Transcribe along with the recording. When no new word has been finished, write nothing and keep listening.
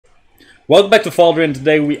Welcome back to Valdrién.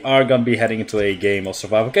 Today we are gonna be heading into a game of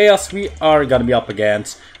Survival Chaos. We are gonna be up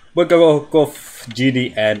against Warcraft,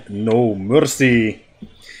 GD and No Mercy.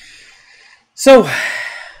 So,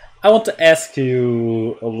 I want to ask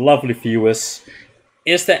you, lovely viewers,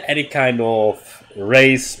 is there any kind of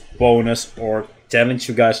race, bonus or challenge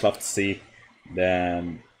you guys love to see?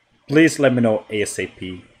 Then please let me know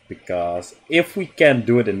ASAP, because if we can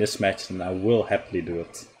do it in this match, then I will happily do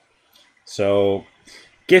it. So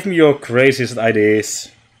give me your craziest ideas.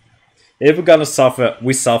 If we're gonna suffer,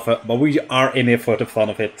 we suffer, but we are in it for the fun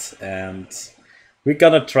of it, and we're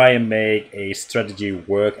gonna try and make a strategy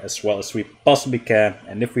work as well as we possibly can,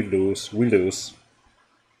 and if we lose, we lose.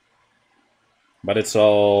 But it's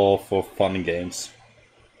all for fun and games.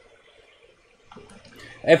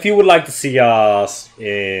 If you would like to see us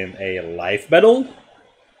in a live battle,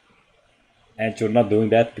 and you're not doing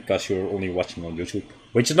that because you're only watching on YouTube,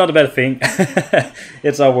 which is not a bad thing.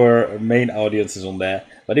 It's our main audience is on there.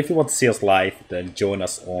 But if you want to see us live, then join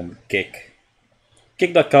us on Kick.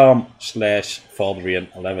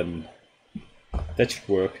 Kick.com/Valdrién11. That should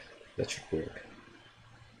work. That should work.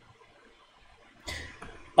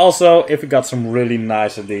 Also, if you got some really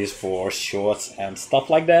nice ideas for shorts and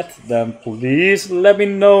stuff like that, then please let me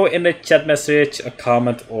know in the chat message, a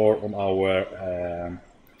comment, or on our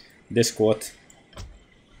Discord.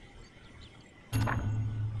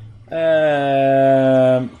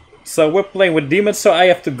 So we're playing with demons, so I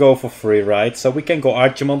have to go for free, right? So we can go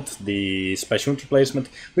Archimond, the special replacement.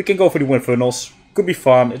 We can go for the Infernals. Could be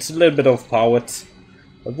fun. It's a little bit overpowered.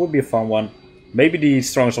 It would be a fun one. Maybe the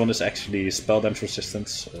strongest one is actually Spell Damage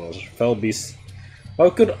Resistance or Fell Beast. Or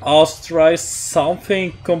we could also try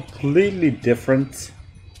something completely different,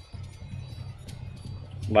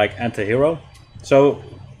 like Anti-Hero. So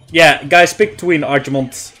yeah, guys, pick between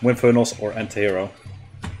Archimond, Infernals or Anti-Hero.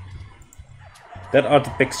 That are the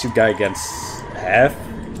picks you guys have,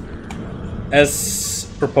 as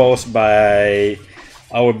proposed by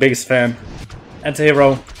our biggest fan,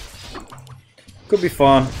 Anti-Hero. Could be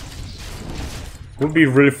fun. Would be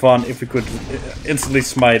really fun if we could instantly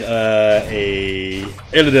smite a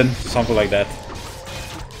Illidan, something like that.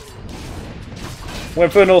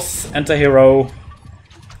 Infernals, Anti-Hero.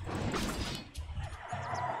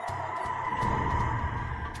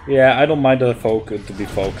 Yeah, I don't mind the focus to be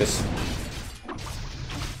focused.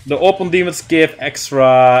 The open demons give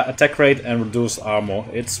extra attack rate and reduced armor.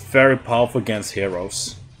 It's very powerful against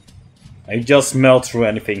heroes. And you just melt through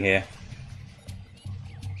anything here.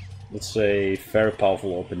 It's a very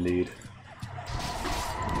powerful orb indeed.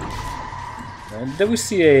 And did we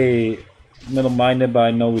see a middle miner by?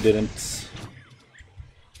 No, we didn't.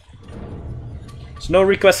 There's no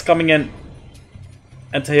requests coming in.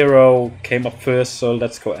 Anti-Hero came up first, so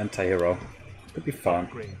let's go Anti-Hero. Could be fun.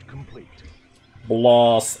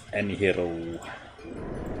 Blast any hero.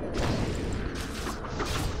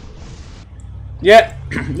 Yeah,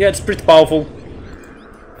 yeah, it's pretty powerful.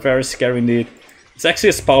 Very scary indeed. It's actually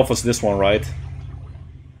as powerful as this one, right?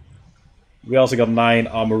 We also got 9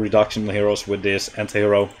 armor reduction heroes with this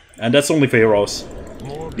Anti-Hero. And that's only for heroes.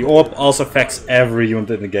 The orb also affects every unit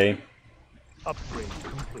in the game.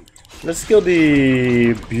 Let's kill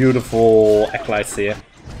the beautiful acolytes here.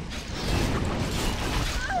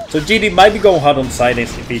 So GD might be going hard on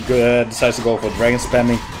sidings if he decides to go for dragon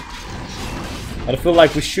spamming. But I feel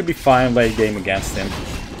like we should be fine late game against him.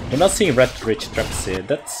 We're not seeing red rich traps here.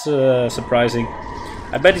 That's surprising.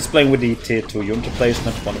 I bet he's playing with the tier 2 unit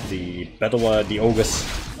replacement, one of the the ogres,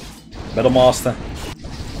 battle master.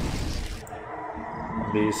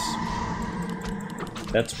 These.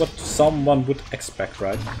 That's what someone would expect,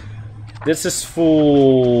 right? This is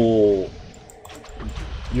full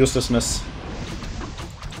uselessness.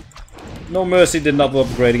 No Mercy did not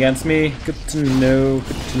upgrade against me. Good to know,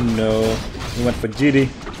 good to know. We went for GD.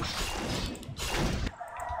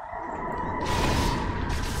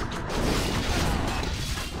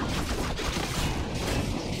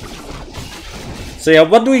 So yeah,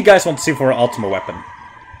 what do you guys want to see for our ultimate weapon?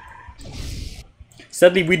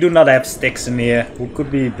 Sadly, we do not have sticks in here. We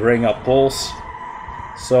could be bringing up poles.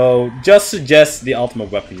 So just suggest the ultimate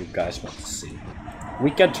weapon you guys want to see.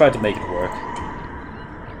 We can try to make it work.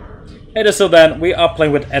 Hey, so then, we are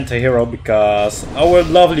playing with Anti-Hero because our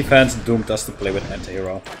lovely fans doomed us to play with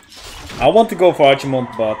Anti-Hero. I want to go for Archimond,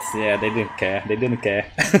 but yeah, they didn't care. They didn't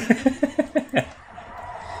care.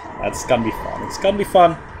 It's gonna be fun. It's gonna be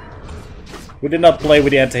fun. We did not play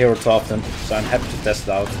with the Anti-Hero too often, so I'm happy to test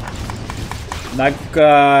it out. Now,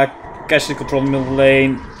 casually controlling middle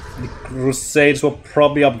lane. The Crusades will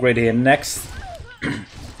probably upgrade here next.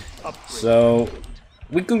 So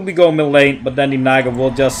we could be going middle lane, but then the Naga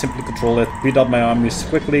will just simply control it, beat up my armies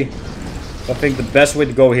quickly, I think the best way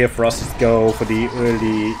to go here for us is to go for the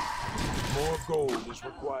early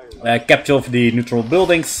capture of the neutral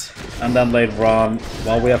buildings, and then later on,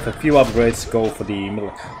 while we have a few upgrades, go for the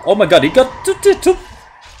middle. Oh my god, he got two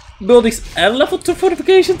buildings and level 2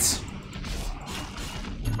 fortifications!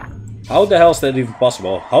 How the hell is that even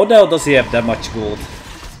possible? How the hell does he have that much gold?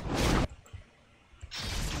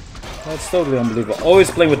 That's totally unbelievable. Oh,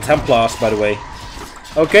 he's playing with Templars, by the way.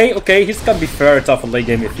 Okay, okay, he's gonna be very tough in late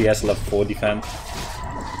game if he has level 4 defense.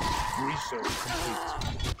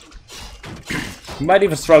 He might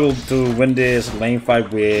even struggle to win this lane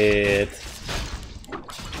fight with...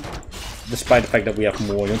 despite the fact that we have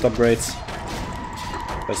more unit upgrades.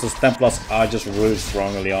 Because those Templars are just really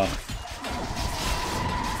strong early on.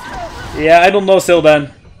 Yeah, I don't know still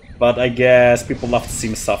then. But I guess people love to see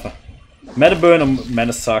me suffer. Mana burn or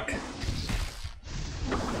mana suck.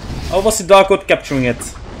 Oh, was the Dark Lord capturing it?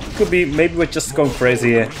 Could be, maybe we're just going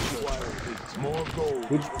crazy here.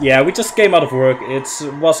 Yeah, we just came out of work. It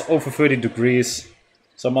was over 30 degrees.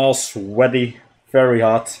 So I'm all sweaty, very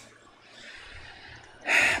hot.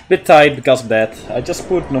 Bit tired because of that. I just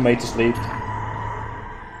put no mate to sleep.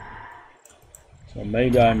 So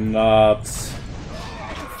maybe I'm not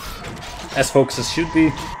as focused as should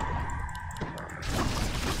be.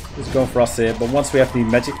 Just going for us here, but once we have the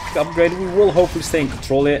magic upgrade, we will hopefully stay in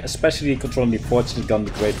control here, especially controlling the fortune gun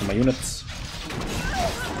would be great for my units.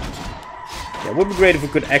 Yeah, it would be great if we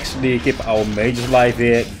could actually keep our mages alive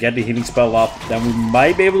here, get the healing spell up, then we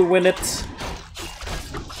might be able to win it.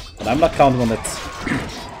 But I'm not counting on it.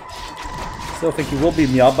 Still think he will beat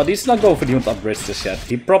me up, but he's not going for the unit upgrades just yet.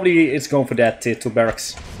 He probably is going for that tier 2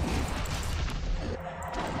 barracks.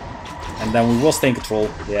 And then we will stay in control.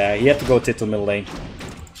 Yeah, he had to go tier 2 middle lane.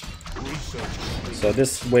 So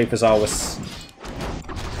this wave is ours.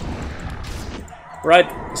 Right,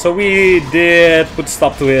 so we did put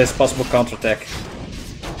stop to his possible counterattack.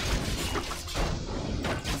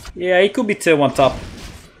 Yeah, he could be tier 1 top.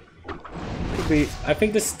 Could be. I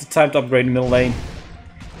think this is the time to upgrade middle lane.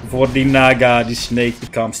 Before the Naga, the snake,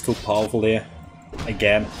 becomes too powerful here.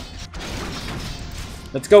 Again.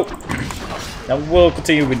 Let's go. Now we'll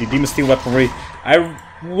continue with the Demon Steel weaponry. I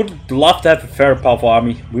would love to have a very powerful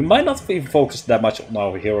army. We might not even focus that much on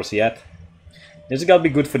our heroes yet. This is gonna be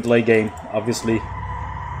good for the late game, obviously.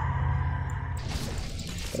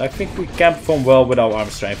 But I think we can perform well with our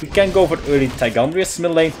army strength. We can go for early Tigandrius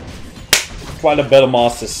middle lane. Twilight Battle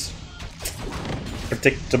Masters.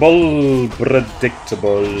 Predictable.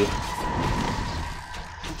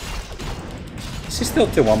 Is he still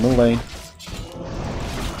tier 1 middle lane?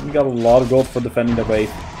 We got a lot of gold for defending the wave.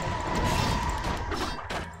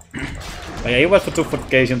 But yeah, he went for 2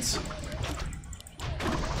 fortifications.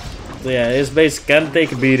 So yeah, his base can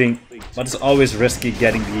take a beating, but it's always risky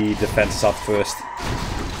getting the defense up first.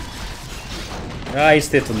 Ah, he's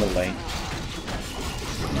still in the lane.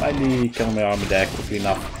 Might be killing my army there quickly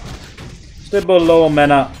enough. Still below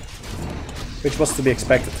mana, which was to be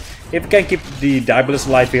expected. If we can keep the Diabolus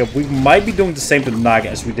alive here, we might be doing the same to the Naga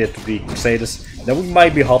as we did to the Crusaders. Then we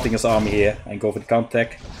might be halting his army here and go for the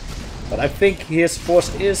counterattack. But I think his force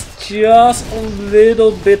is just a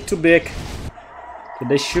little bit too big. So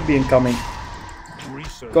they should be incoming.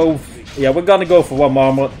 Go. Yeah, we're gonna go for 1 more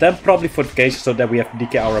armor, then probably fortification so that we have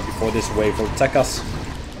DK aura before this wave will attack us.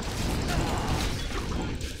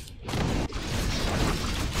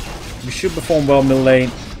 We should perform well middle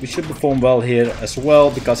lane. We should perform well here as well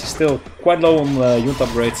because he's still quite low on unit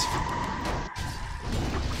upgrades.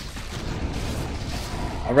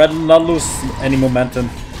 I'd rather not lose any momentum.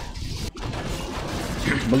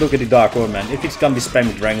 But look at the Dark Lord, man. If he's gonna be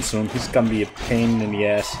spamming Dragon soon, he's gonna be a pain in the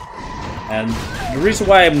ass. And the reason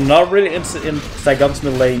why I'm not really interested in Tigandrius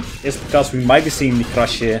middle lane is because we might be seeing the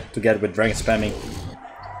crush here together with Dragon spamming.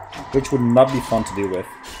 Which would not be fun to deal with.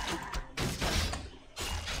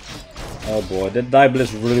 Oh boy, that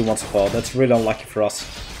Diabolus really wants to fall. That's really unlucky for us.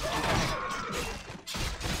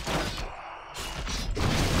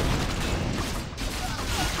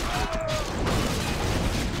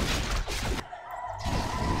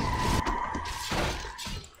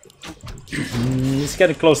 He's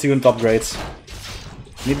getting close to unit upgrades.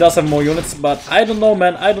 He does have more units, but I don't know,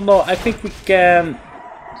 man. I don't know. I think we can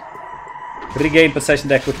regain possession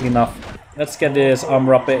there quickly enough. Let's get this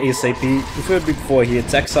armor up ASAP, preferably before he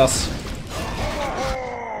attacks us.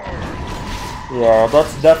 Yeah,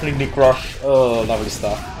 that's definitely the crush. Oh, lovely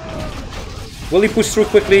stuff. Will he push through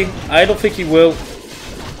quickly? I don't think he will.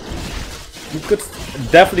 We could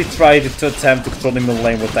definitely try to attempt to control the middle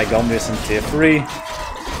lane with Tigandrius in tier 3.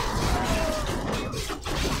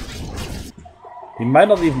 He might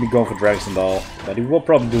not even be going for dragons at all, but he will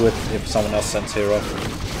probably do it if someone else sends hero.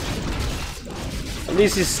 At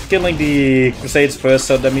least he's killing the Crusaders first,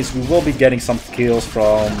 so that means we will be getting some kills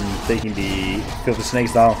from taking the filthy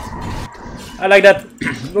snakes down. I like that.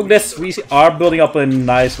 Look at this, we are building up a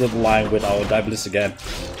nice little line with our Diabolist again.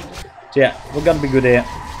 So yeah, we're gonna be good here.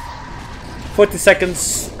 40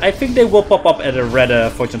 seconds. I think they will pop up at a rather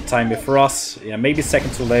fortunate time for us. Yeah, maybe a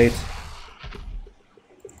second too late.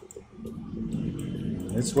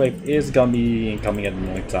 This wave is gonna be incoming at the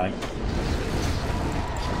morning time.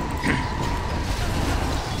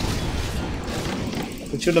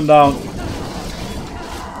 We shoot them down.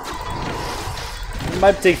 It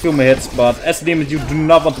might take a few more hits, but as the demons, you do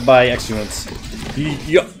not want to buy extra units.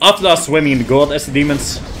 You often are swimming in the gold as the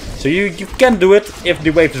demons, so you can do it if the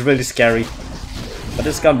wave is really scary. But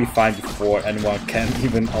it's gonna be fine before anyone can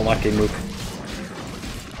even unlock a nuke.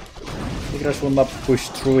 Fighters will not push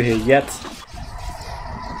through here yet.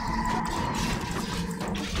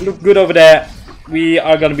 Look good over there. We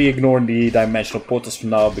are gonna be ignoring the dimensional portals for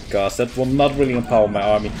now because that will not really empower my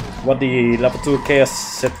army. What the level 2 Chaos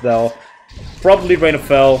Citadel, probably Rain of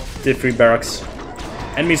Fell, Tier 3 barracks.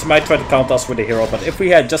 Enemies might try to counter us with a hero, but if we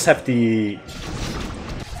had just have the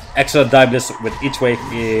extra Diabolist with each wave,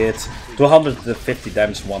 it's 250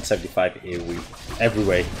 damage, 175 every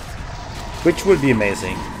way, which would be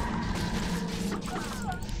amazing.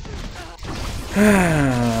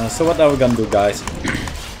 So what are we gonna do, guys?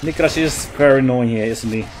 Nikrash is very annoying here,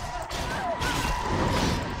 isn't he?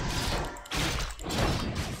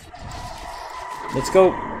 Let's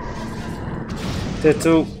go. Tier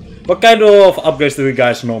 2. What kind of upgrades do you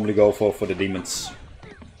guys normally go for the demons?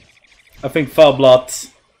 I think Foul Blood,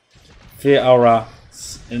 Fear Aura,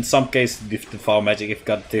 in some cases the Foul Magic if you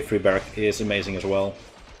got Tier 3 barrack is amazing as well.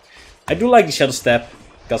 I do like the Shadow Step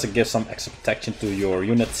because it gives some extra protection to your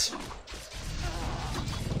units.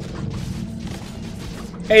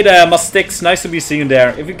 Hey there, Mustix, nice to be seeing you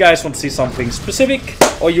there. If you guys want to see something specific,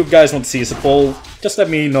 or you guys want to see as a poll, just let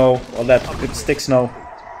me know, or let Sticks know.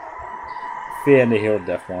 Fear and the Hero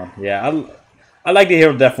Death one. Yeah, I like the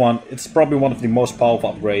Hero Death one. It's probably one of the most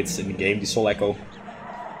powerful upgrades in the game, the Soul Echo.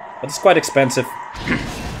 But it's quite expensive.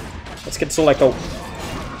 Let's get Soul Echo.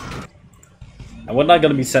 And we're not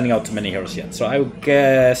going to be sending out too many heroes yet, so I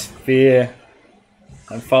guess Fear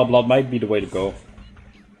and Foul Blood might be the way to go.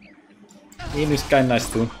 Ian is kinda nice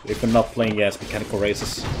too, if we're not playing as mechanical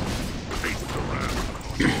races.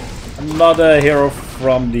 Another hero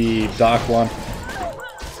from the Dark One.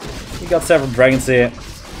 We got several dragons here.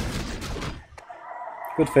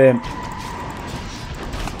 Good for him.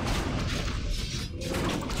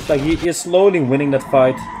 Looks like he is slowly winning that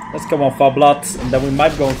fight. Let's come on, Foul Blood, and then we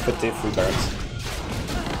might go for Tier 3 barracks.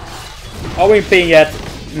 Are we in pain yet?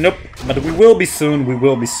 Nope, but we will be soon, we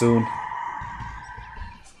will be soon.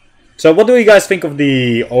 So what do you guys think of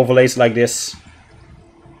the overlays like this?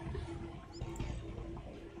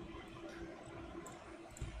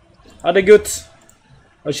 Are they good?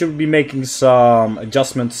 Or should we be making some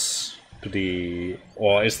adjustments to the...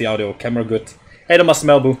 or is the audio camera good? Hey there, Master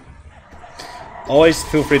Melbu. Always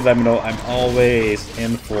feel free to let me know. I'm always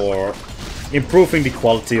in for improving the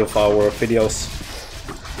quality of our videos.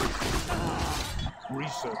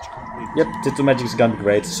 Yep, Tier 2 magic is gonna be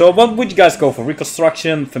great. So what would you guys go for?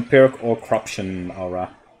 Reconstruction, Vampiric or Corruption Aura?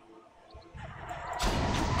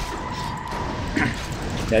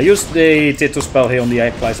 Yeah, use the Tier 2 spell here on the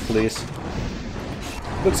Allies, please.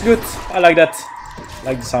 Looks good, I like that. I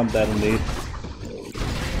like the sound of that indeed.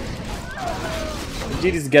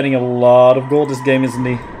 GD is getting a lot of gold this game, isn't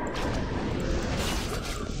he?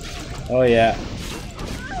 Oh yeah.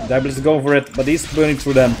 Diabolist is going for it, but he's burning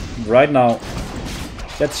through them right now.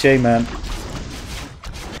 That's a shame, man.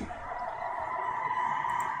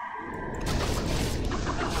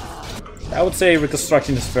 I would say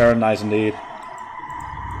reconstruction is very nice indeed.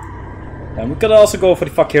 And we could also go for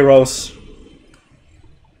the fuck heroes.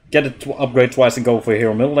 Get it to upgrade twice and go for a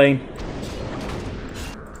hero middle lane.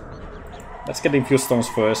 Let's get the infused stones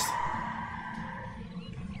first.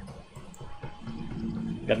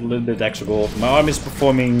 Get a little bit extra gold. My army is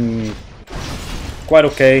performing quite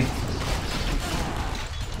okay.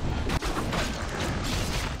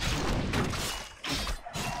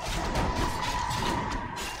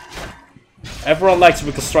 Everyone likes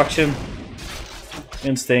reconstruction.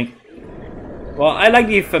 Instinct. Well, I like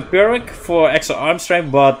the Vampiric for extra arm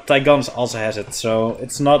strength, but Tygonus also has it, so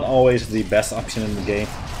it's not always the best option in the game.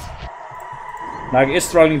 Nag is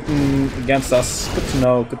struggling against us. Good to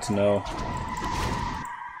know, good to know.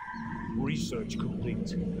 Research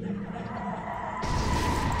complete.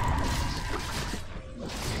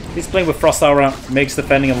 He's playing with Frost Aura, makes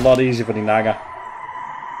defending a lot easier for the Naga.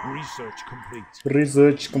 Research complete.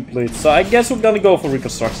 Research complete. So I guess we're gonna go for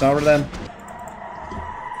Reconstruction Aura then.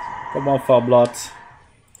 Come on, Far Blood.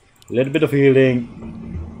 A little bit of healing.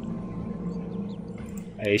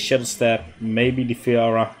 A Shadow Step, maybe the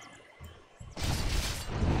Fiora.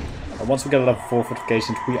 And once we get level 4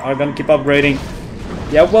 fortifications, we are gonna keep upgrading.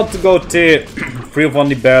 Yeah, I want to go to 3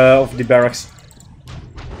 of the barracks.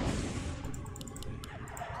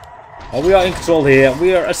 We are in control here.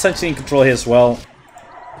 We are essentially in control here as well.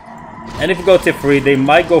 And if we go tier 3, they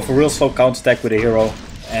might go for real slow counterattack with a hero.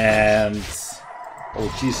 And...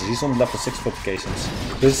 oh Jesus, he's on level 6 fortifications.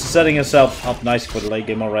 This is setting himself up nicely for the late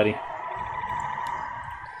game already.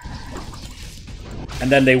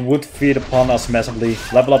 And then they would feed upon us massively,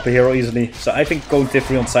 level up a hero easily. So I think going tier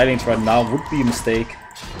 3 on Silence right now would be a mistake.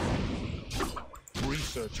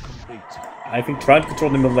 Research complete. I think trying to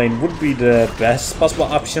control the mid lane would be the best possible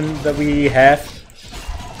option that we have.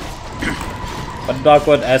 But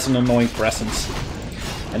Darkwood has an annoying presence.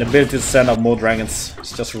 And the ability to send out more dragons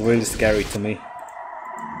is just really scary to me.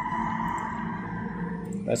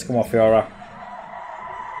 Let's come on, Fiora.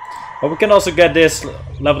 But we can also get this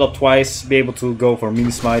leveled up twice, be able to go for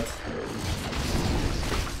mini smite.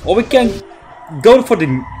 Or we can go for the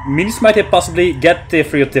mini smite here, possibly get tier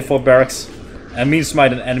 3 or tier 4 barracks and mini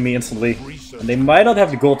smite an enemy instantly. And they might not have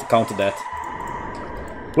the gold to counter that.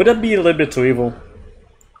 Would that be a little bit too evil?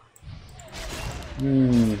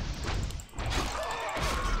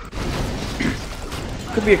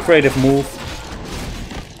 Could be a creative move.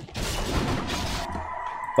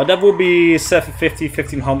 But that would be 750,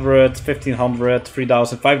 1500, 1500,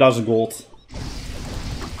 3000, 5000 gold.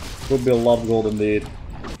 Would be a lot of gold indeed.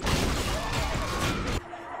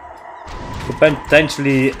 Could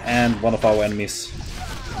potentially end one of our enemies.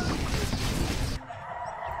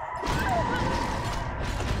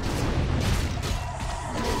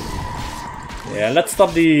 Yeah, let's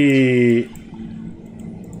stop the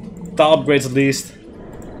upgrades at least.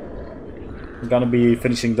 I'm gonna be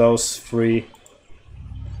finishing those 3.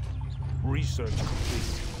 Research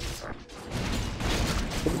complete.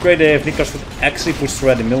 It would be great if Nikos would actually push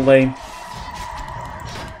through at the middle lane.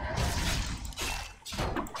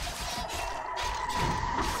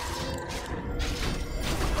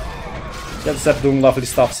 Jetsep doing lovely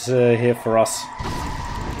stuff here for us.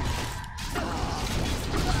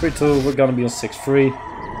 3-2, we're gonna be on 6-3.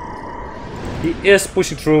 He is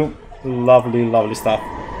pushing through. Lovely, lovely stuff.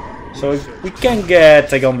 So we can get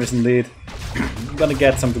take on this lead. I'm gonna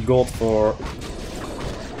get some good gold for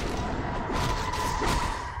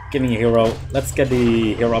getting a hero. Let's get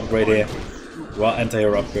the hero upgrade here. Well,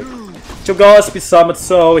 anti-hero upgrade. Cho'Gall has been summoned,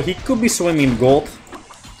 so he could be swimming in gold.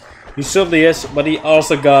 He certainly is, but he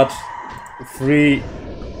also got 3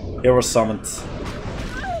 heroes summoned.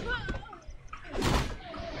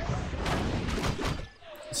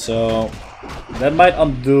 So that might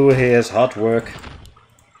undo his hard work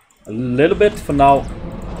a little bit for now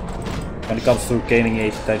when it comes to gaining a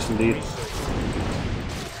potential lead.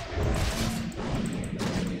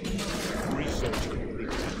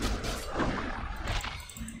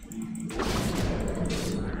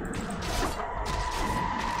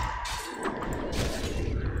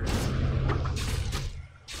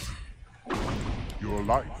 Your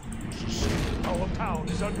life. Our town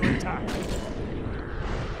is under attack.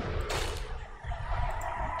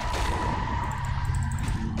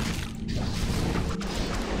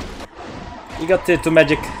 We got to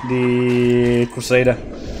magic the Crusader.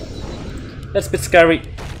 That's a bit scary.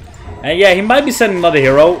 And yeah, he might be sending another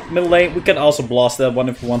hero. Middle lane, we can also blast that one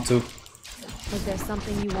if we want to. Was there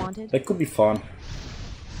something you wanted? That could be fun.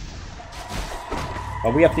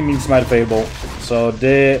 But we have the means smite available. So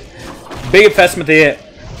the big investment here,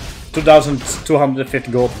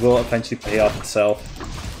 2250 gold, will eventually pay off itself.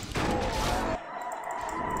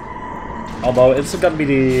 Although it's gonna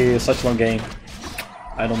be such a long game.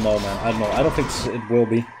 I don't know, man. I don't know. I don't think it will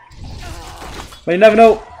be. But you never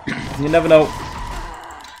know. You never know.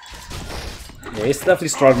 Yeah, he's definitely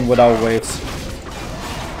struggling with our waves.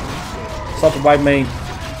 Stop the white main.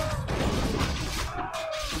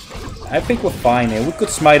 I think we're fine here. We could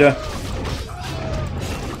smite her.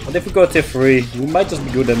 But if we go tier 3, we might just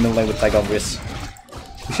be good at middle lane with Tygon Riz.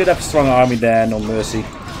 We should have a stronger army than no Mercy.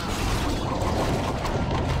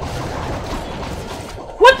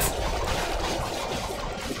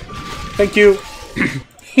 Thank you.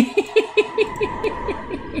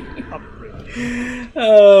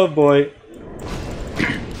 Oh boy.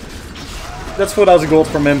 That's 4,000 gold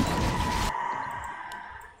from him.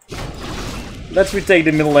 Let's retake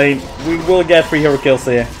the middle lane. We will get 3 hero kills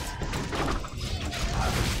here.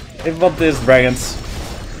 If we want these dragons,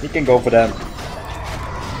 he can go for them.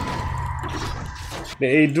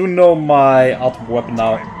 They do know my ultimate weapon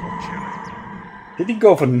now. Did he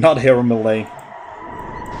go for not hero middle lane?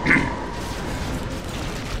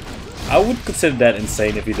 I would consider that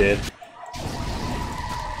insane if he did.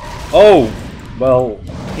 Oh! Well,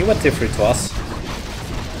 he went tier 3 to us.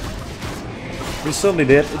 We certainly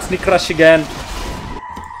did. It's Nikrash again.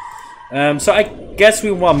 So I guess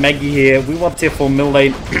we want Maggie here. We want tier 4 middle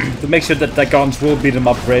lane to make sure that Dagons will beat him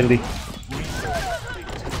up greatly.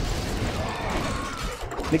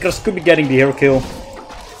 Nikrash could be getting the hero kill.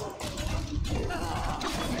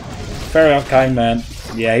 Very unkind, man.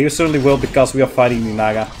 Yeah, he certainly will because we are fighting the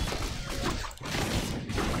Naga.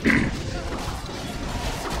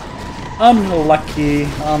 Unlucky,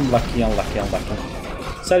 unlucky, unlucky, unlucky.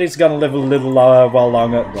 Said he's gonna live a little while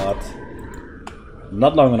longer, but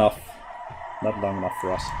not long enough. Not long enough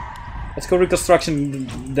for us. Let's go reconstruction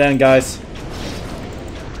then, guys.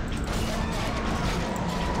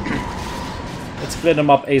 Let's split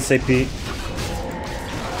them up ASAP.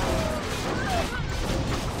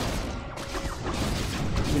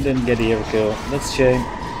 We didn't get the hero kill. That's a shame.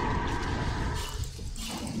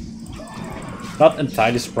 Not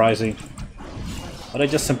entirely surprising. But I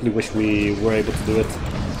just simply wish we were able to do it.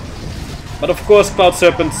 But of course, Cloud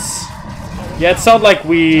Serpents. Yeah, it sounded like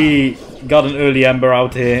we got an early Ember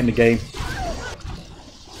out here in the game.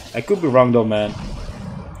 I could be wrong though, man.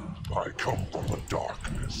 I come from the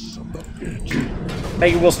darkness of the pit.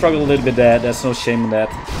 Maybe we'll struggle a little bit there. There's no shame in that.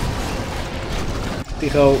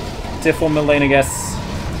 Tigo, tier 4 mid lane, I guess.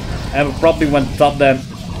 And we probably went top then.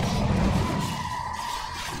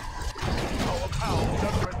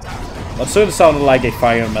 But certainly sounded like a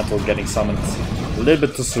fire elemental getting summoned. A little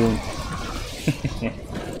bit too soon.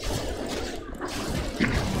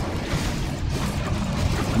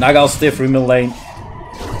 Naga's tier 3 mid lane.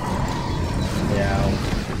 Yeah.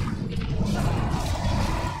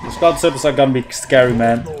 The Cloud Serpents are gonna be scary,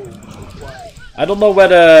 man. I don't know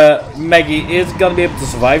whether Maggie is gonna be able to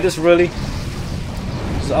survive this, really.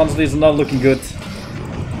 Because honestly, it's not looking good.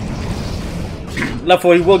 Left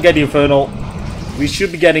 4, he will get the Infernal. We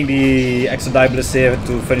should be getting the extra Diabolus here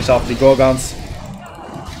to finish off the Gorgons.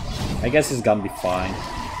 I guess he's gonna be fine.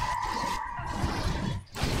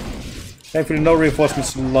 Thankfully, no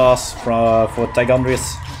reinforcements lost for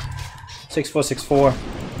Tigandrius. 6464.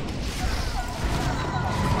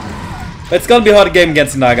 It's gonna be a hard game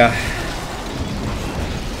against Naga.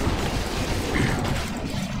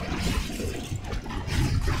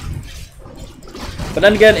 But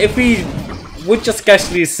then again, if we would just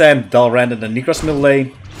casually send Dalrand in the Nikrash middle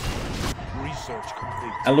lane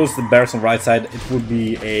and lose the barracks on the right side, it would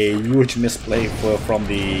be a huge misplay from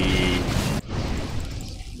the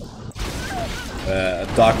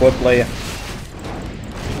Dark Web player.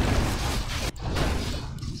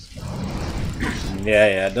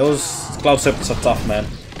 Yeah, those Cloud Serpents are tough, man.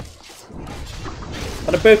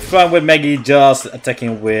 But I'm perfectly fine with Maggie just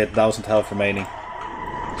attacking with 1000 health remaining.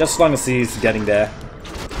 Just as long as he's getting there.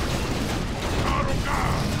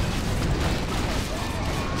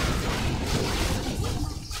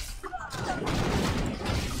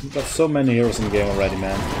 We've got so many heroes in the game already,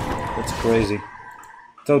 man. That's crazy.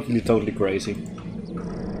 Totally crazy.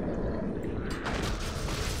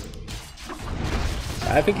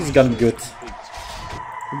 I think he's gonna be good.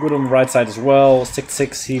 Good on the right side as well.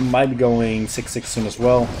 6-6, he might be going 6-6 soon as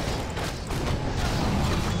well.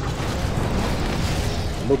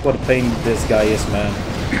 Look what a pain this guy is, man.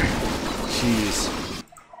 Jeez.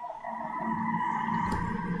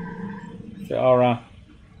 Fiora.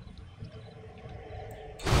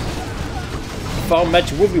 Foul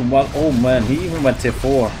match would be one. Oh man, he even went tier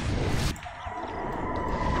 4.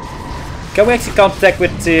 Can we actually counter-attack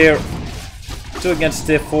with tier 2 against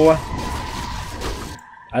tier 4?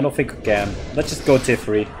 I don't think we can. Let's just go tier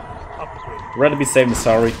 3. Rather be safe than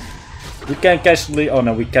sorry. We can casually... Oh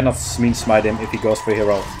no, we cannot mean smite him if he goes for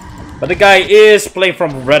hero. But the guy is playing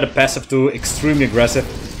from rather passive to extremely aggressive,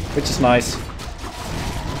 which is nice.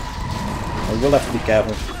 We will have to be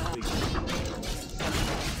careful.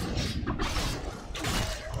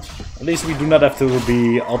 At least we do not have to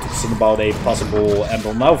be all too concerned about a possible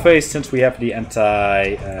Emerald Now phase, since we have the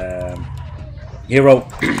anti-hero.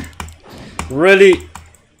 Really?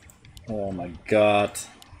 Oh my god.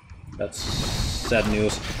 That's sad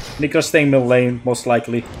news. Nikrash staying middle lane, most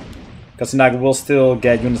likely. Because Naga will still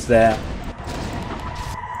get units there.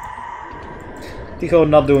 Tigo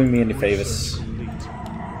not doing me any favors.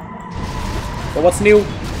 But what's new?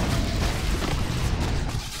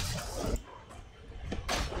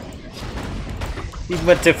 He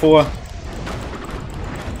went tier 4.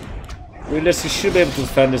 Realistically, should be able to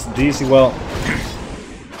defend this DC well.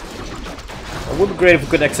 It would be great if we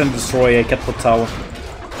could accidentally destroy a catapult tower.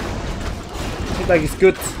 Seems like it's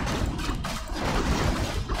good.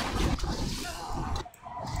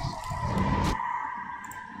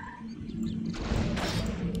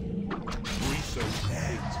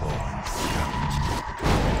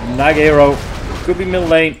 Naga hero. Could be mid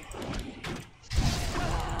lane.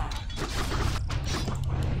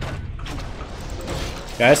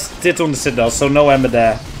 Guys, did on the citadel, so no Ember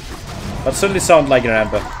there. But certainly sound like an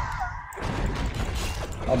Ember.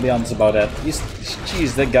 I'll be honest about that.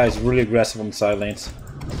 Jeez, that guy's really aggressive on the side lanes.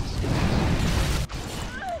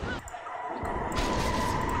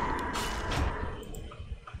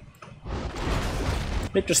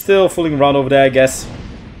 They're still fooling around over there, I guess.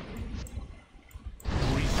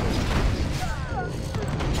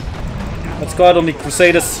 Let's go out on the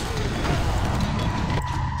Crusaders.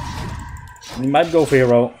 We might go for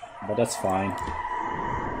hero, but that's fine.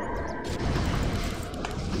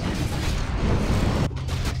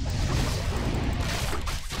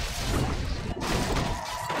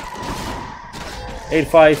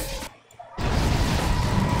 $85.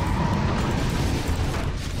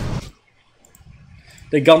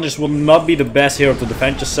 The Gunders will not be the best hero to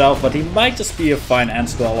defend yourself, but he might just be a fine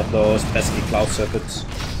answer to all of those pesky cloud serpents.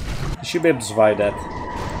 You should be able to survive that.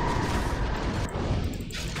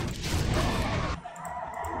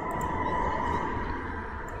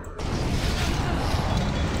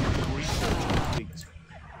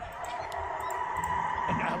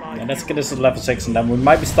 And let's get this at level 6 and then we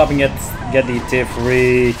might be stopping it, get the tier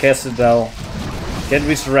 3 Citadel, get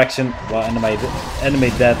Resurrection, well animate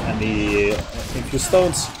that and the Infused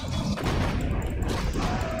Stones.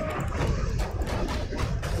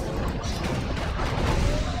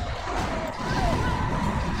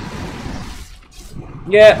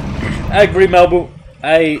 Yeah, I agree Melbu,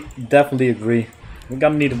 I definitely agree. We're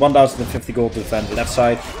gonna need 1050 gold to defend the left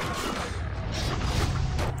side.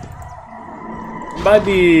 Might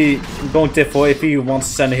be going tier 4 if he wants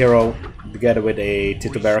to send a hero together with a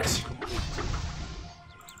tier 2 barracks.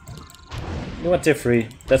 You want tier 3,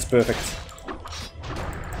 that's perfect.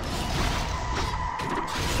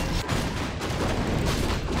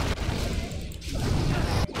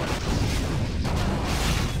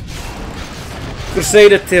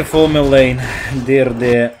 Crusader tier 4 mid lane,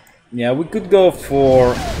 there. Yeah, we could go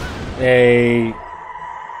for a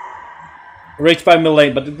Rage by mid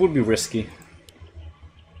lane, but it would be risky.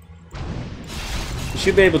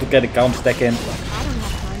 Should be able to get a counter stack in.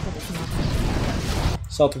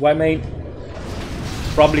 South Y main.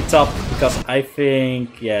 Probably top, because I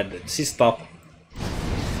think, yeah, she's top.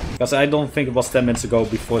 Because I don't think it was 10 minutes ago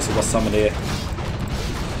before she was summoned here.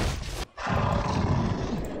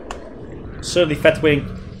 Certainly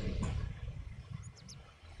Fatwing.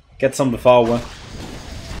 Get some Devour.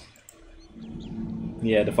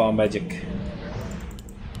 Yeah, Devour magic.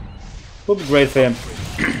 Would be great for him.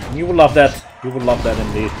 You will love that. You would love that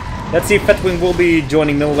indeed. Let's see if Fatwing will be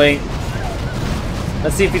joining middle lane.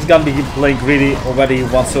 Let's see if he's gonna be playing greedy or whether he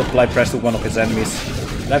wants to apply pressure to one of his enemies.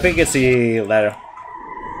 And I think it's the latter.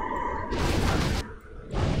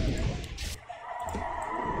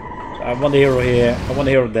 So I want a hero here, I want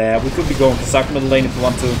a hero there. We could be going to Zac middle lane if we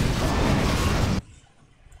want to.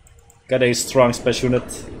 Got a strong special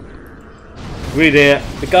unit. Greedy there,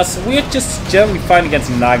 because we're just generally fine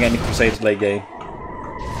against the Naga in the Crusaders late game.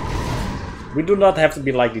 We do not have to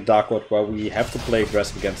be like the Dark Lord where we have to play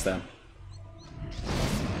aggressive against them.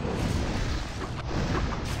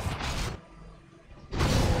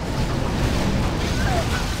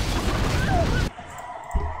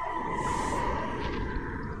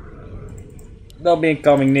 They'll be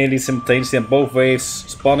incoming nearly simultaneously in both waves,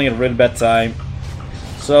 spawning at a really bad time.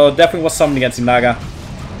 So definitely was something against the Naga.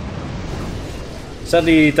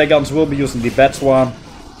 Sadly, Taigans will be using the Bat Swan,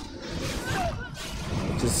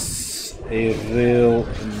 which is a real...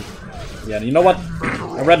 yeah, you know what?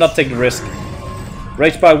 I'd rather not take the risk.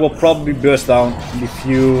 Rage Spy will probably burst down in the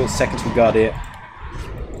few seconds we got here.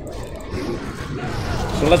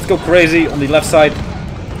 So let's go crazy on the left side.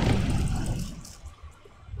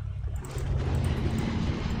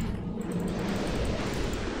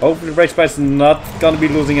 Hopefully Rage Spy is not gonna be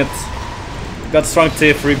losing it. Got strong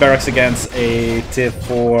tier 3 barracks against a tier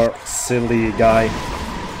 4 silly guy.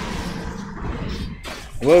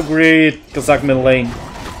 We'll agree, Kazakh middle lane.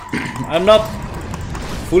 I'm not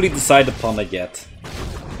fully decided upon it yet.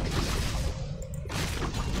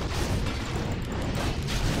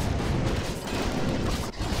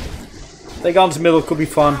 Taigans middle could be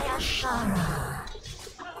fun.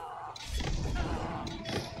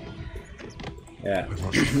 Yeah,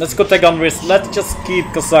 let's go take on risk. Let's just keep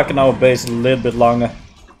Kazakh in our base a little bit longer.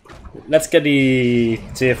 Let's get the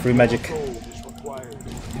tier 3 magic.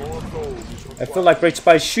 I feel like Rage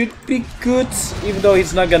Spy should be good, even though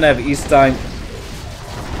he's not gonna have east time.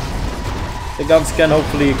 The guns can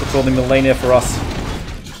hopefully control the lane here for us.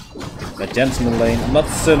 That gentleman lane. I'm not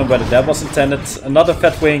certain whether that was intended. Another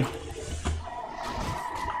Fatwing.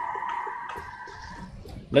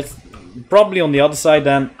 Let's probably on the other side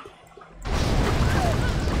then.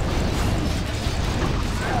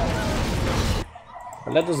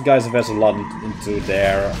 Let those guys invest a lot into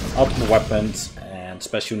their ultimate weapons and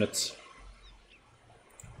special units.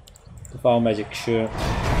 Devour magic, sure.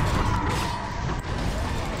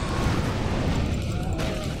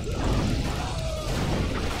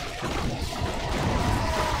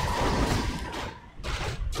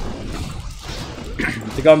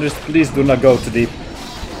 The Gondors, please do not go too deep.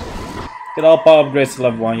 Get all power upgrades to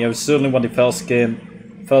level 1. You certainly want the Fel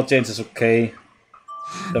skin. Fel change is okay.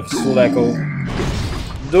 The Soul Echo.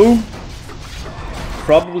 Doom.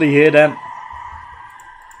 Probably here then.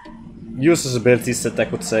 Use his abilities, that I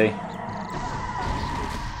could say.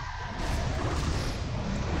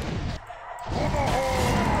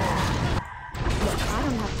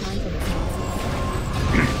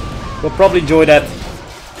 We'll probably enjoy that.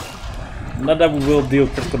 Not that we will deal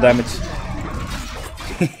critical damage.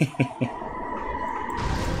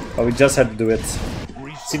 But we just had to do it.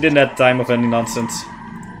 She didn't have time of any nonsense.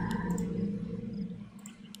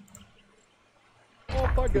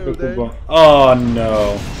 Oh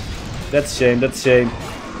no. That's a shame, that's a shame.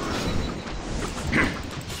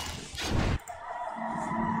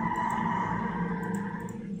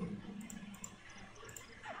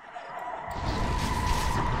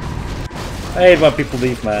 I hate when people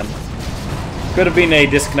leave, man. Could have been a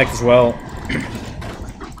disconnect as well.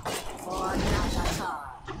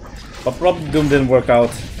 But probably Doom didn't work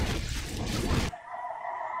out.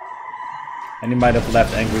 And he might have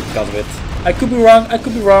left angry because of it. I could be wrong, I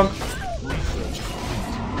could be wrong.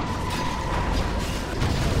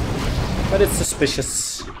 But it's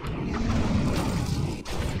suspicious.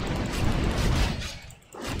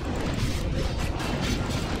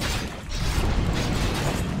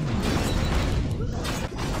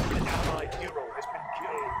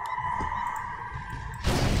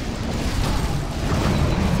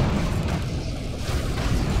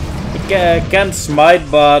 Can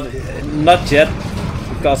smite, but not yet,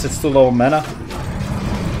 because it's too low mana.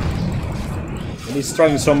 And he's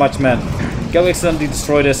struggling so much, man. Can we accidentally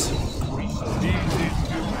destroy this?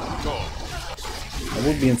 That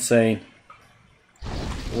would be insane.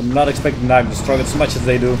 I would not expect Nag to struggle as much as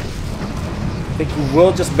they do. I think we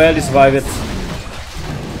will just barely survive it.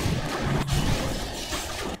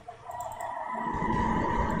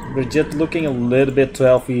 Brigitte looking a little bit too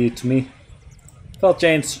healthy to me. Fel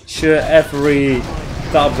change, sure, every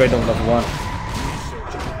upgrade on level 1.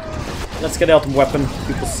 Let's get the ultimate weapon,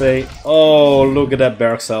 people say. Oh, look at that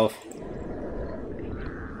barracks health.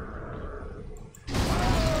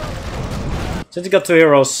 Since you got 2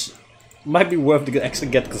 heroes, might be worth to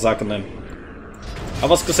actually get Kazak on them. I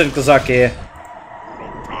was considering Kazak here.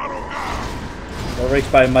 Well, Rage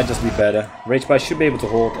Spy might just be better. Rage Spy should be able to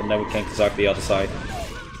hold, and then we can Kazak the other side.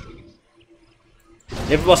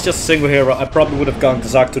 If it was just a single hero, I probably would have gone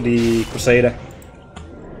Kazak to the Crusader.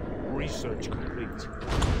 Research complete.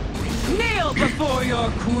 Kneel before your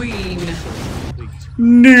queen!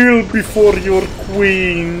 Kneel before your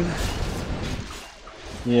queen!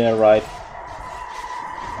 Yeah, right.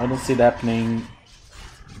 I don't see that happening.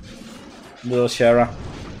 Little Shara.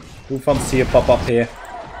 Who wants to see her pop up here?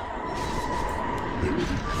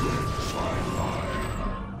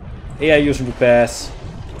 AI using repairs.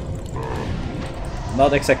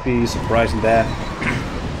 Not exactly surprising there.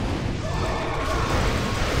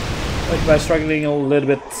 Like by struggling a little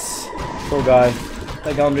bit. Poor guy.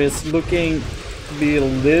 That Gondor is looking to be a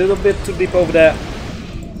little bit too deep over there.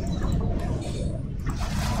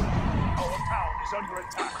 Our town is under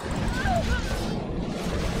attack.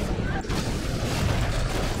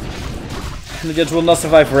 The Judge will not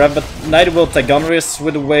survive forever, but neither will Tigondrius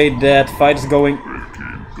with the way that fight is going.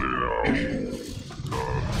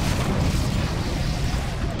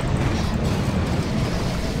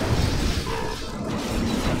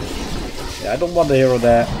 I don't want the hero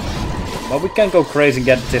there. But we can go crazy and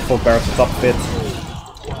get the Tifo barracks on top of it.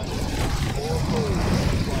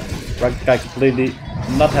 Right guy completely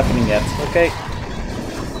not happening yet. Okay.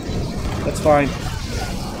 That's fine.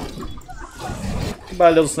 Goodbye,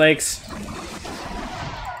 little snakes.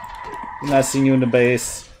 Nice seeing you in the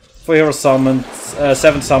base. 4 heroes summoned,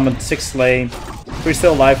 7 summoned, 6 slain. 3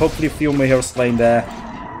 still alive, hopefully a few more heroes slain there.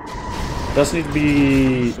 Does need to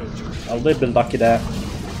be a little bit lucky there.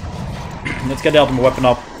 Let's get the ultimate weapon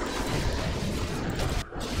up.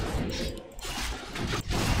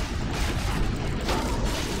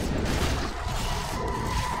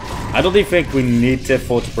 I don't even think we need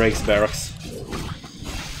Tifo to break his barracks.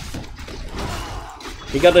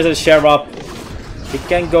 He got his share up. He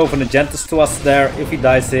can go for the Gentis to us there. If he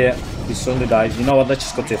dies here, he certainly dies. You know what, let's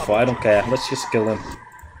just go Tifo. I don't care. Let's just kill him.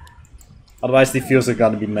 Otherwise, the viewers are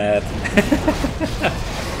gonna be mad.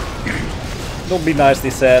 Don't be nice, they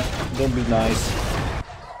said. Don't be nice.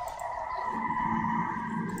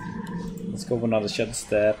 Let's go for another shadow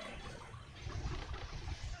step.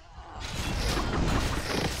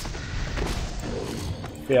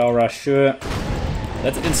 Fear aura, sure.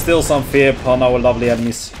 Let's instill some fear upon our lovely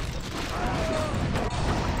enemies.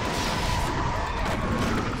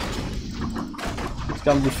 He's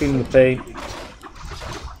gonna be feeling the pain.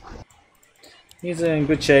 He's in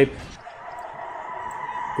good shape.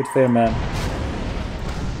 Good fear, man.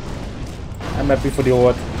 I'm happy for the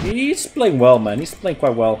Horde. He's playing well, man. He's playing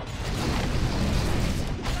quite well.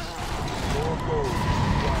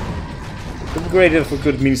 It would be great if we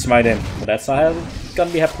could mini smite him, but that's not gonna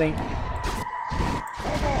be happening.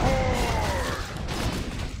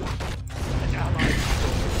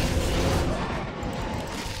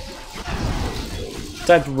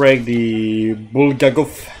 Time to break the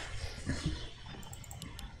Bulgagov.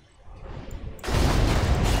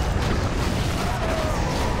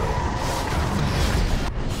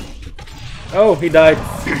 Oh, he died.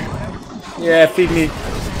 Yeah, feed me.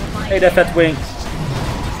 Hey, that fat wing.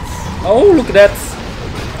 Oh, look at that.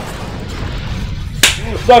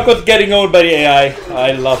 Darkwood getting owned by the AI.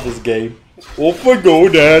 I love this game. Off we go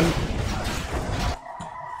then.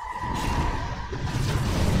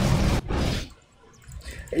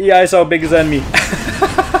 AI is our biggest enemy.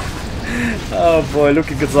 Oh boy,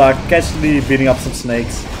 look at Kazak casually beating up some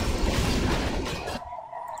snakes.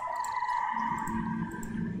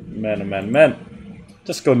 Man, oh man, man.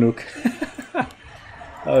 Just go nuke.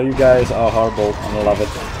 Oh, you guys are horrible and I love it.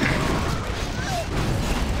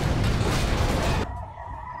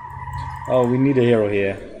 Oh, we need a hero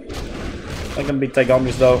here. It's not gonna be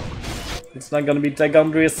Tigandris though. It's not gonna be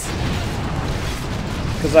Tigandris.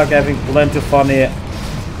 Kazak having plenty of fun here.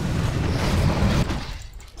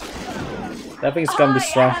 I think it's gonna be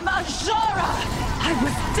strong. I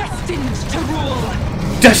was destined to rule.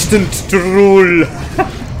 Destined to rule!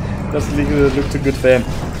 Doesn't look too good for him.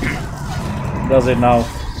 Does it now?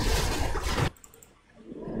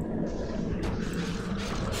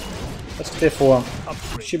 Let's stay for him.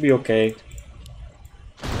 Should be okay.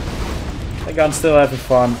 The gun's still having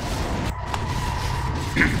fun.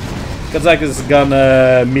 Kazak is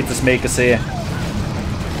gonna meet his makers here.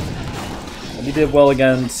 He did well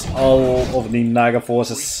against all of the Naga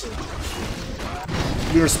forces.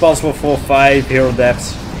 We're responsible for 5 hero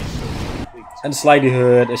deaths. And slightly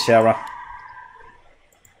hurt Ashera.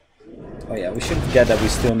 Oh yeah, we shouldn't forget that we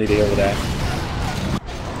still need a hero there.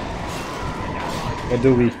 Or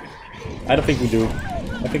do we? I don't think we do.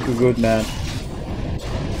 I think we're good, man.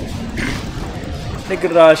 Take a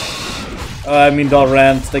rush. I mean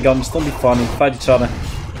Valdrién, they're gonna still be funny, fight each other.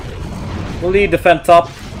 Will he defend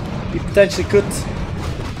top? He potentially could.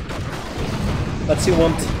 Let's see,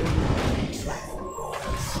 won't.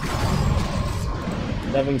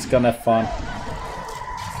 Everything's gonna have fun.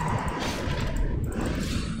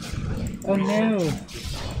 Oh no!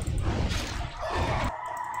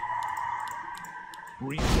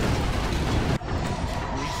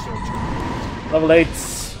 Level 8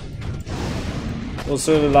 will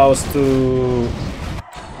certainly allow us to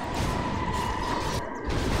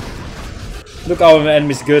look our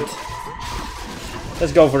enemy's good.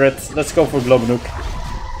 Let's go for it. Let's go for Global Nuke.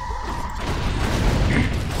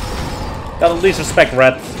 Gotta at least respect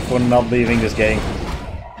Red for not leaving this game.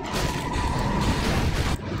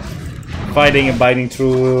 Fighting and biting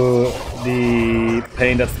through the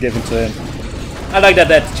pain that's given to him. I like that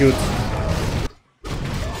attitude.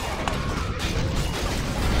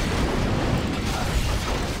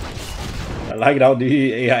 I like how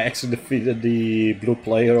the AI actually defeated the blue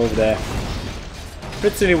player over there.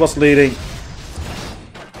 Pretty was leading.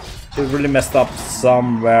 He really messed up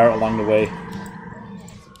somewhere along the way.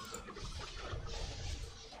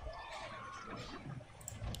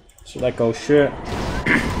 Should I go? Sure.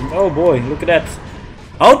 Oh boy, look at that.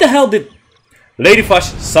 How the hell did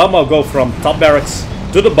Ladyfush somehow go from top barracks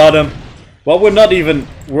to the bottom while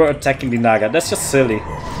we're attacking the Naga? That's just silly.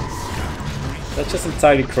 That's just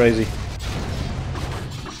entirely crazy.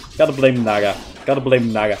 Gotta blame the Naga. Gotta blame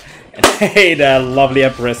the Naga. And hey there, lovely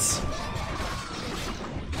Empress.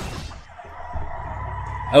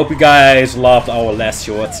 I hope you guys loved our last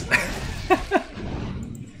short.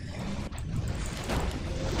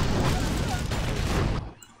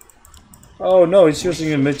 Oh no, he's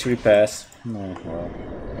using a military pass. Oh well,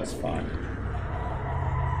 that's fine.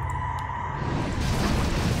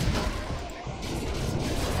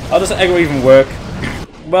 How does aggro even work?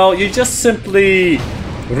 Well, you just simply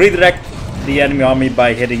redirect the enemy army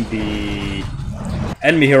by hitting the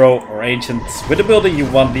enemy hero or ancients. With the building you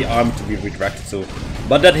want the army to be redirected to.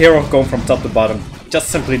 But that hero going from top to bottom just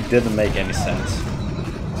simply didn't make any sense.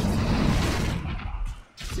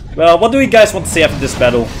 Well, what do you guys want to say after this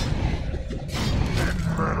battle?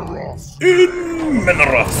 In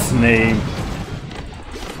Menorof's name.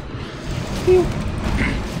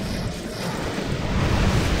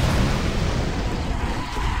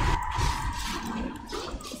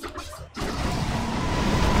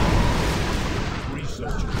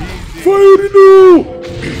 Fire no!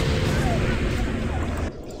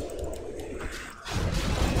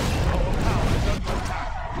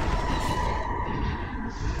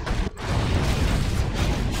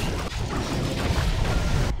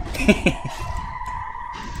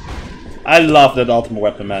 I love that ultimate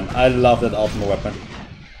weapon, man. I love that ultimate weapon.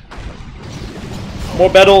 More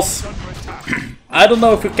battles. I don't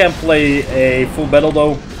know if we can play a full battle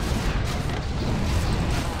though.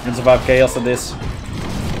 And survive chaos on this.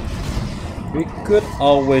 We could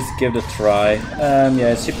always give it a try.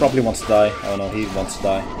 Yes, he probably wants to die. Oh no, he wants to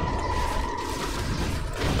die.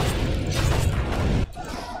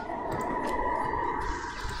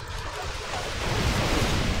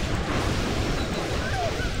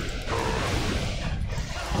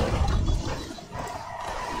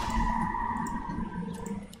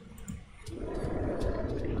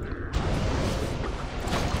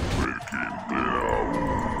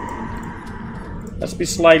 Let's be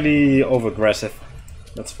slightly over-aggressive.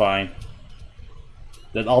 That's fine.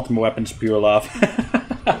 That ultimate weapon is pure love.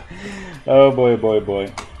 Oh boy, boy,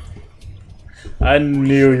 boy. I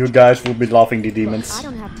knew you guys would be loving the demons. I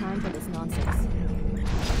don't have time for this nonsense.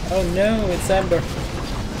 Oh no, it's Ember.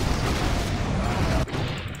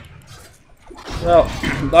 Well,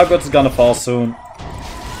 Dark God's gonna fall soon.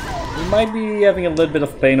 We might be having a little bit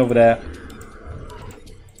of pain over there.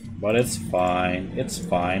 But it's fine, it's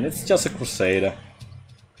fine. It's just a Crusader.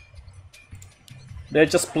 They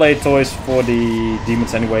just play toys for the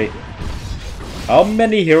demons anyway. How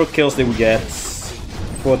many hero kills did we get?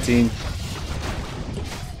 14.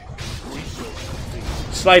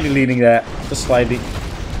 Slightly leading there, just slightly.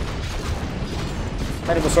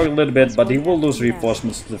 And he was struggling a little bit, but he will lose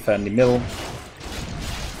reinforcements to defend the middle.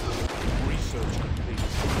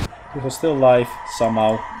 He was still alive,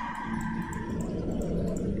 somehow.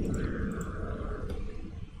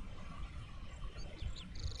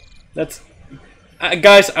 That's...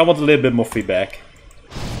 guys, I want a little bit more feedback.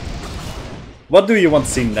 What do you want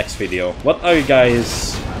to see in the next video? What are you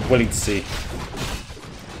guys willing to see?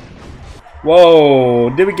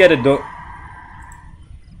 Whoa, did we get it though?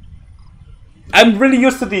 I'm really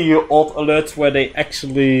used to the old alerts where they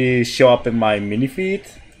actually show up in my mini feed.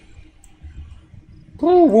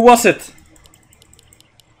 Ooh, who was it?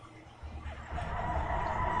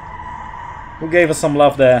 Who gave us some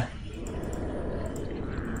love there?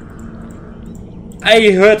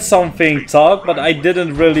 I heard something talk, but I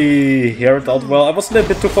didn't really hear it all well. I was a little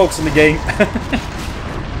bit too focused on the game.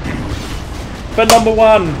 Fan number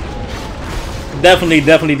 1.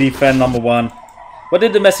 Definitely the fan number 1. What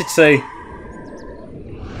did the message say?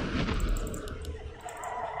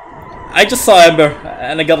 I just saw Ember,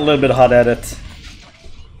 and I got a little bit hot at it.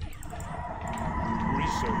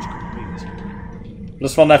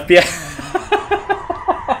 Plus 1 FPS.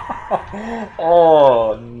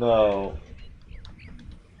 Oh no.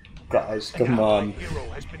 Guys, come on.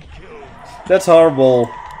 That's horrible.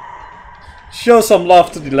 Show some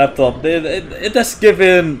love to the laptop. It has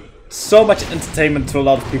given so much entertainment to a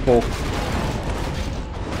lot of people.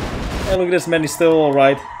 Hey, look at this man, he's still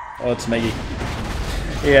alright. Oh, it's Maggie.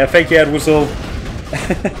 Yeah, thank you, Edwusel.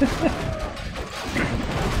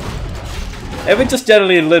 And we're just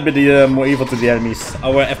generally a little bit more evil to the enemies.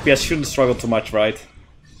 Our FPS shouldn't struggle too much, right?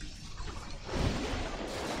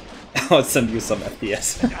 I'll send you some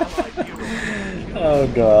FPS. Oh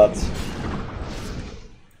god.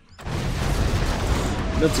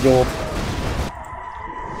 Let's go.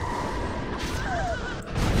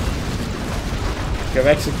 Can we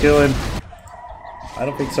actually kill him? I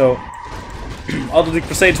don't think so. Although the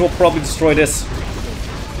Crusades will probably destroy this.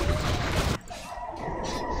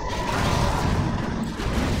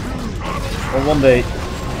 Or one day.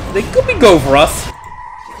 They could be going for us.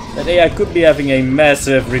 That AI could be having a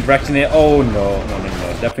massive redirection here. Oh no, no.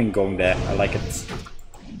 Definitely going there. I like it.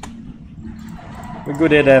 We're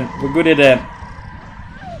good at them. We're good at them.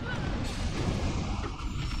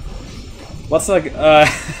 What's like...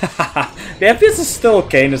 the FPS is still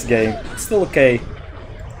okay in this game. It's still okay.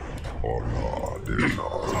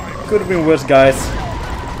 Could have been worse, guys.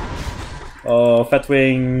 Oh,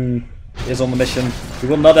 Fatwing is on the mission. He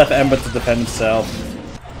will not have Ember to defend himself.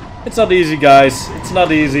 It's not easy, guys. It's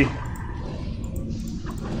not easy.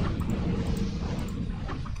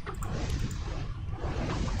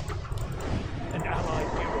 allied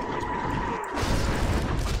hero has been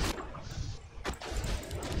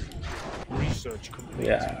killed. Research complete.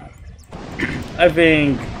 Yeah. I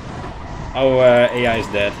think our AI is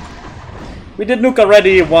dead. We did nuke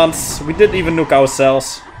already once. We did even nuke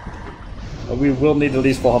ourselves. But we will need at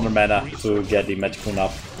least 400 mana to get the magic rune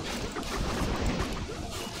up.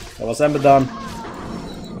 That was Ember done.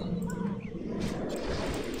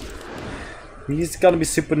 He's gonna be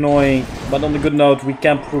super annoying, but on a good note, we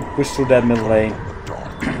can push through that middle lane.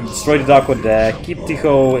 Destroy the Dark Lord there, keep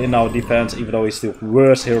Tycho in our defense, even though he's still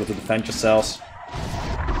worst hero to defend yourselves.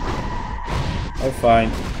 Oh,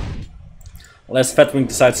 fine. Unless Fatwing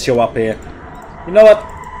decides to show up here. You know what?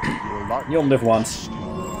 You only live once.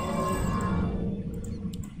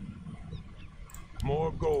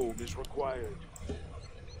 More gold is required.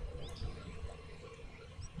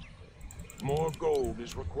 More gold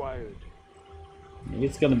is required.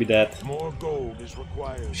 It's gonna be dead. More gold is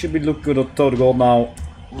required. Should be look good at total gold now.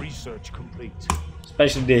 Research complete.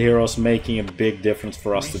 Especially the heroes making a big difference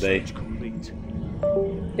for us today. Research complete.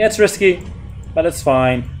 Yeah, it's risky, but it's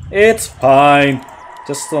fine. It's fine.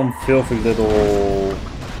 Just some filthy little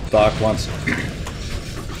dark ones.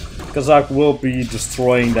 Kazakh will be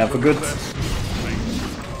destroying them for good.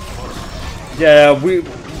 Yeah,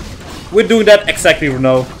 we're doing that exactly,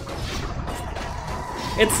 Renault.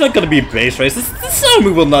 It's not gonna be a base race. This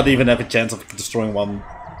army will not even have a chance of destroying one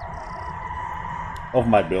of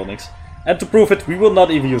my buildings. And to prove it, we will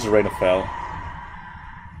not even use a Rain of Fell.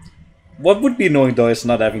 What would be annoying though is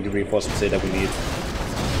not having the reinforcements say that we need.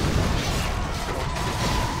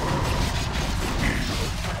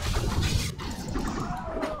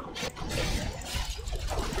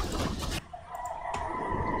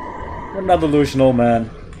 We're not delusional,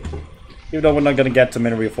 man. Even though we're not gonna get too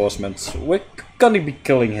many reinforcements, we're gonna be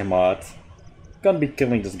killing him hard. Gonna be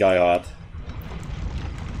killing this guy hard.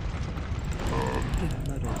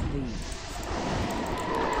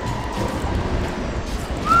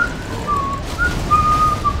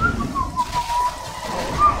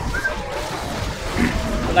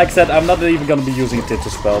 Like I said, I'm not even gonna be using a Titter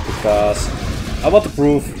spell because I want to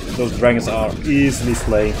prove those dragons are easily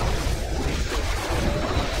slain.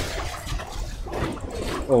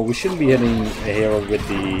 Oh, we shouldn't be hitting a hero with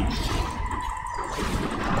the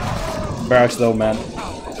barracks though, man.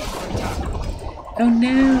 Oh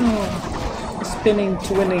no! Spinning,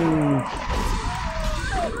 twinning.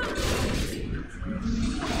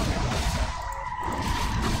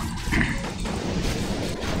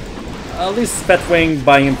 At least Fatwing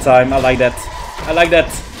buying him time. I like that. I like that.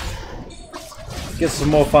 Gives us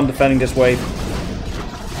more fun defending this wave.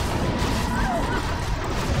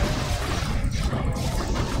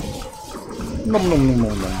 Nom nom nom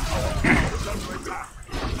nom nom.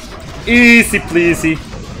 Easy pleasy.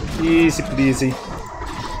 Easy pleasy.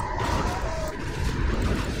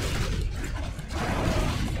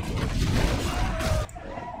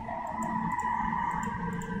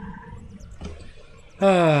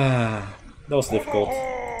 Ah, that was difficult.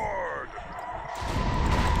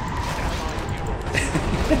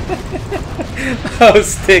 Oh,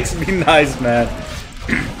 Sticks, be nice, man.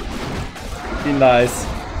 Be nice.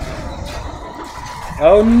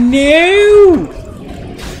 Oh no!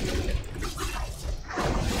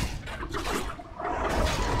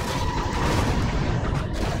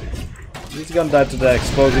 He's gonna die to the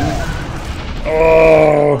explosion.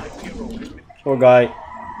 Oh! Poor guy.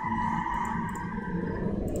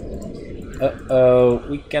 Uh-oh,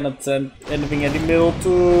 we cannot send anything in the middle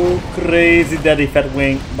to Crazy Daddy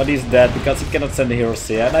Fatwing, but he's dead because he cannot send the heroes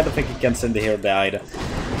here, and I don't think he can send the hero there either.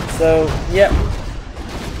 So, yeah.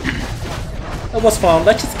 That was fun.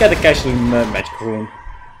 Let's just get a casual magic rune.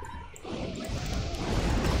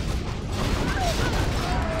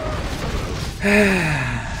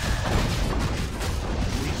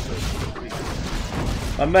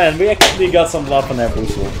 Oh man, we actually got some love on that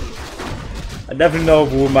Boozle. I definitely know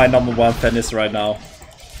who my #1 fan is right now.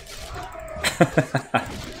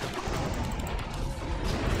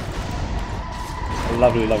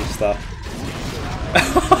 Lovely, lovely stuff.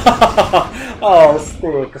 Oh,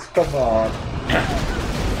 Sticks, come on.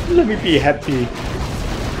 Let me be happy.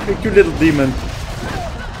 You little demon.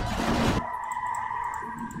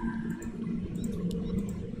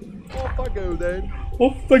 Off I go then.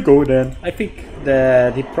 Off I go then. I think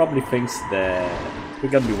that he probably thinks that we're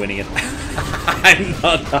gonna be winning it. I'm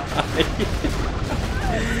not high.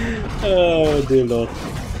 Oh dear lord.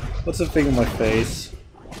 What's the thing on my face?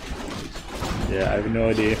 Yeah, I have no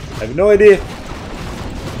idea. I have no idea.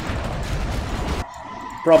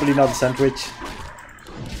 Probably not a sandwich.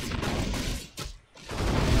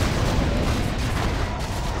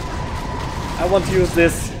 I want to use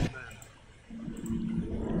this.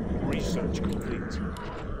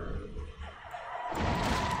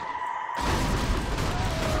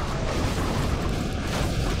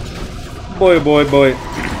 Boy, boy, boy.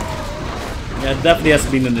 Yeah, it definitely has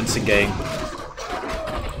been an interesting game.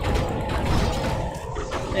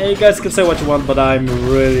 Yeah, you guys can say what you want, but I'm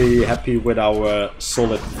really happy with our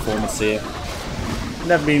solid performance here.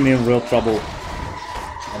 Never been in real trouble.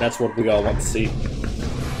 And that's what we all want to see.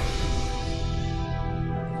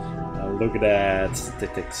 Now look at that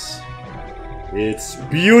statistics. It's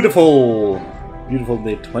beautiful! Beautiful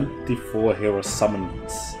day, 24 hero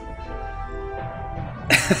summons.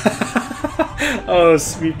 Oh,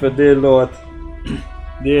 sweeper, dear lord.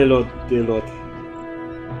 Dear lord, dear lord.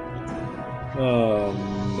 Oh,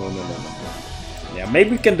 no. Yeah,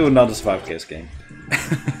 maybe we can do another survival case game.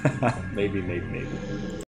 Maybe.